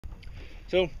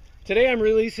So today I'm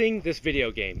releasing this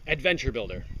video game, Adventure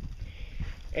Builder.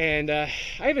 And I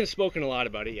haven't spoken a lot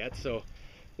about it yet, so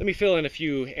let me fill in a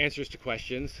few answers to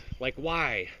questions, like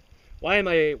why? Why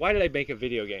did I make a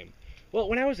video game? Well,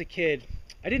 when I was a kid,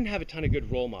 I didn't have a ton of good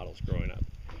role models growing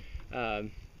up.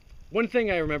 One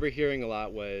thing I remember hearing a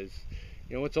lot was,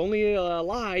 you know, it's only a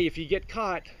lie if you get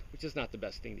caught, which is not the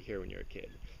best thing to hear when you're a kid.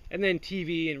 And then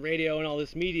TV and radio and all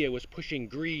this media was pushing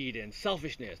greed and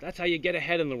selfishness. That's how you get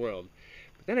ahead in the world.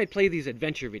 But then I'd play these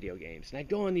adventure video games, and I'd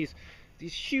go on these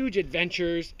huge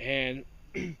adventures, and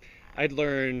I'd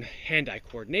learn hand-eye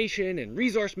coordination and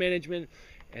resource management,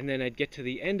 and then I'd get to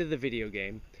the end of the video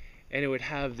game, and it would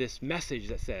have this message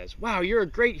that says, wow, you're a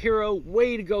great hero,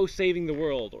 way to go saving the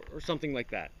world, or something like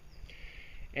that.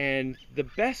 And the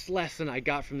best lesson I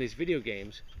got from these video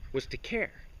games was to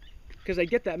care. Because I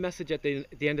get that message at the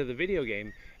end of the video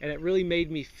game, and it really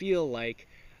made me feel like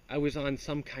I was on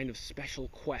some kind of special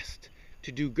quest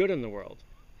to do good in the world.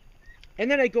 And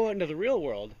then I go out into the real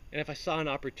world, and if I saw an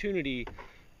opportunity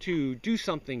to do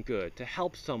something good, to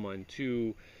help someone,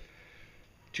 to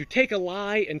take a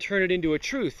lie and turn it into a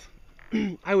truth,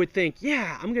 I would think,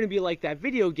 yeah, I'm going to be like that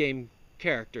video game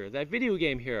character, that video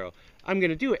game hero. I'm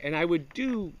going to do it, and I would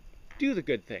do the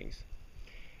good things.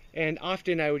 And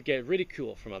often I would get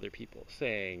ridicule from other people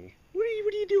saying, what are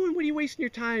you doing? What are you wasting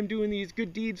your time doing these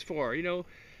good deeds for? You know,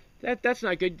 that's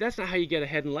not good. That's not how you get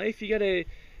ahead in life. You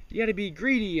gotta be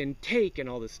greedy and take and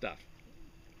all this stuff.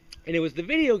 And it was the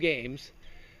video games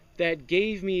that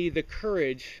gave me the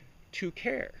courage to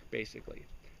care, basically.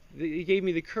 It gave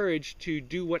me the courage to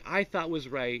do what I thought was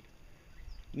right,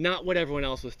 not what everyone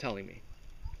else was telling me.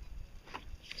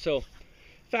 So,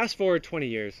 fast forward 20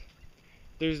 years,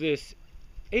 there's this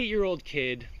 8-year-old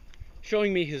kid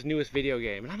showing me his newest video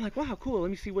game, and I'm like, wow, cool, let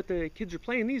me see what the kids are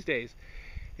playing these days.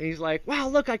 And he's like, wow,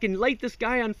 look, I can light this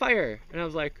guy on fire. And I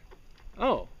was like,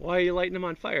 oh, why are you lighting him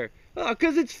on fire? Oh,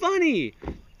 because it's funny.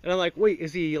 And I'm like, wait,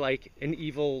 is he like an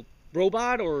evil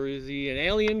robot, or is he an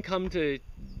alien come to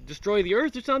destroy the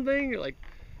earth or something? Like,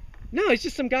 no, it's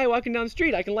just some guy walking down the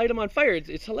street. I can light him on fire.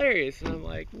 It's hilarious. And I'm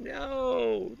like,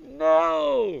 no.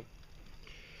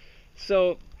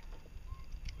 So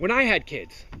when I had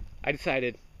kids, I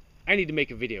decided I need to make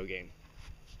a video game.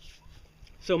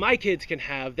 So my kids can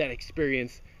have that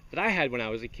experience that I had when I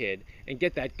was a kid and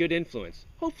get that good influence.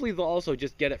 Hopefully they'll also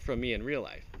just get it from me in real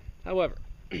life. However,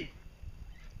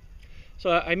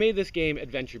 so I made this game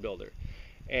Adventure Builder,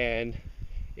 and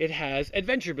it has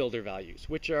Adventure Builder values,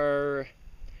 which are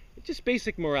just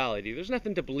basic morality. There's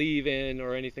nothing to believe in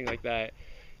or anything like that.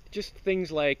 Just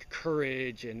things like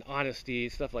courage and honesty,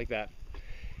 stuff like that.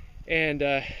 And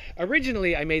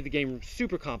originally I made the game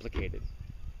super complicated.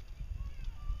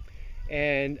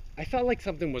 And I felt like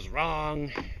something was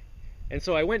wrong. And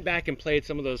so I went back and played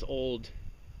some of those old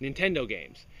Nintendo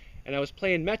games. And I was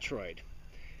playing Metroid.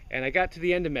 And I got to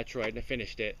the end of Metroid and I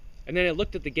finished it. And then I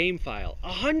looked at the game file.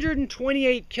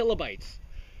 128 kilobytes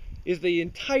is the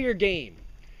entire game.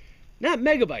 Not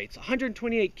megabytes,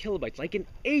 128 kilobytes, like an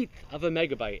eighth of a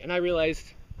megabyte. And I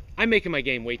realized I'm making my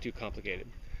game way too complicated.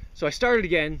 So I started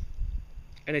again,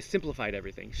 and I simplified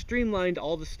everything. Streamlined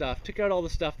all the stuff, took out all the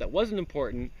stuff that wasn't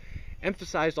important,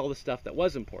 emphasized all the stuff that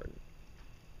was important.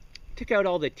 Took out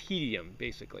all the tedium,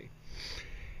 basically.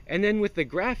 And then with the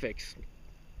graphics,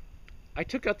 I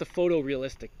took out the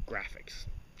photorealistic graphics,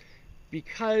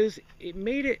 because it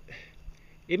made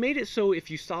it so if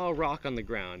you saw a rock on the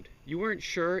ground, you weren't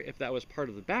sure if that was part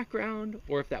of the background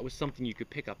or if that was something you could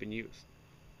pick up and use.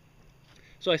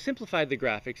 So I simplified the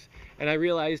graphics, and I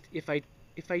realized if I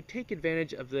take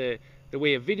advantage of the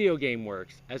way a video game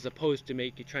works, as opposed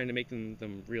to trying to make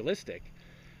them realistic,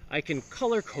 I can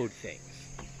color code things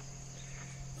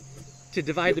to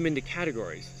divide them into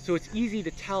categories, so it's easy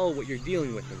to tell what you're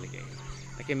dealing with in the game.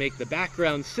 I can make the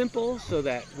background simple so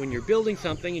that when you're building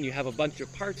something and you have a bunch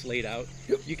of parts laid out,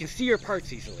 you can see your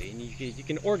parts easily and you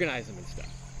can organize them and stuff.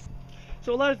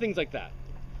 So a lot of things like that.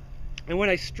 And when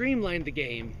I streamlined the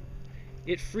game,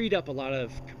 it freed up a lot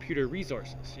of computer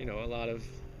resources.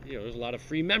 There's a lot of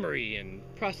free memory and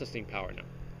processing power now.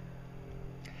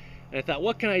 And I thought,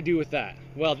 what can I do with that?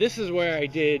 Well, this is where I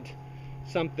did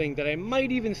something that I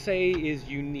might even say is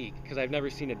unique, because I've never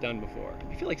seen it done before.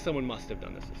 I feel like someone must have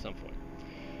done this at some point.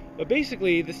 But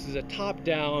basically, this is a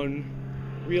top-down,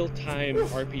 real-time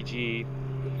RPG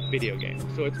video game.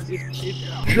 So it's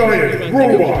giant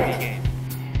robot game.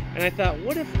 And I thought,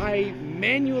 what if I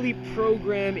manually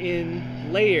program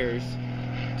in layers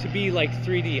to be like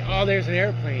 3D? Oh, there's an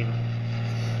airplane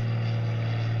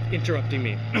interrupting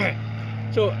me.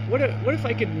 So what if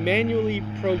I could manually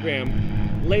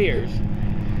program layers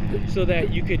so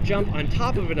that you could jump on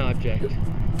top of an object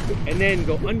and then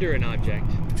go under an object.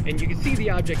 And you can see the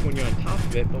object when you're on top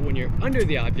of it, but when you're under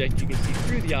the object, you can see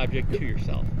through the object to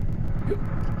yourself.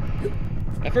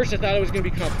 At first I thought it was going to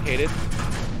be complicated,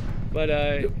 but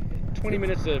 20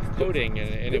 minutes of coding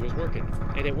and it was working.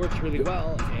 And it works really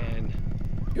well,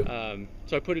 and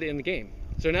so I put it in the game.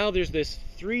 So now there's this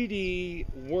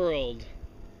 3D world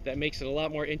that makes it a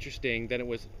lot more interesting than it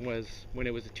was when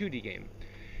it was a 2D game.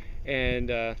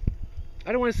 And I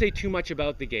don't want to say too much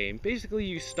about the game. Basically,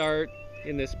 you start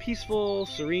in this peaceful,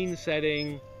 serene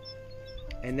setting,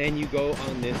 and then you go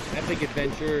on this epic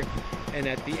adventure, and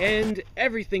at the end,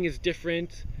 everything is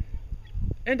different,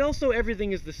 and also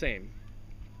everything is the same.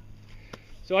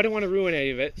 So I don't want to ruin any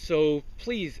of it, so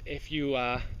please, if you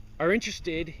are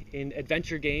interested in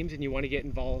adventure games and you want to get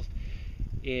involved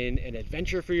in an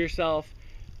adventure for yourself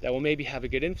that will maybe have a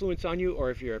good influence on you,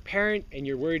 or if you're a parent and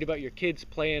you're worried about your kids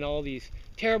playing all these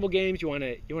terrible games, you want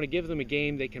to give them a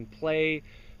game they can play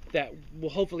that will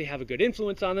hopefully have a good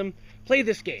influence on them, play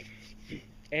this game.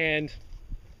 And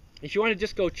if you want to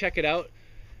just go check it out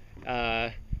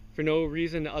for no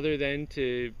reason other than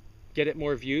to get it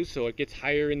more views so it gets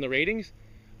higher in the ratings,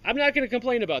 I'm not going to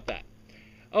complain about that.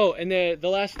 Oh, and the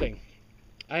last thing,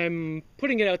 I'm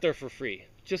putting it out there for free,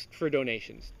 just for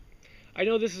donations. I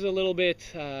know this is a little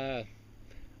bit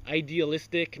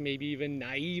idealistic, maybe even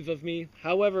naive of me.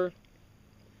 However,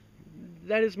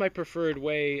 that is my preferred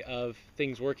way of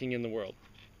things working in the world.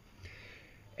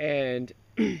 And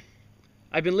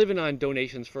I've been living on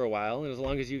donations for a while, and as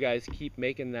long as you guys keep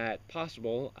making that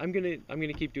possible, I'm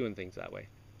gonna keep doing things that way.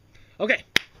 Okay,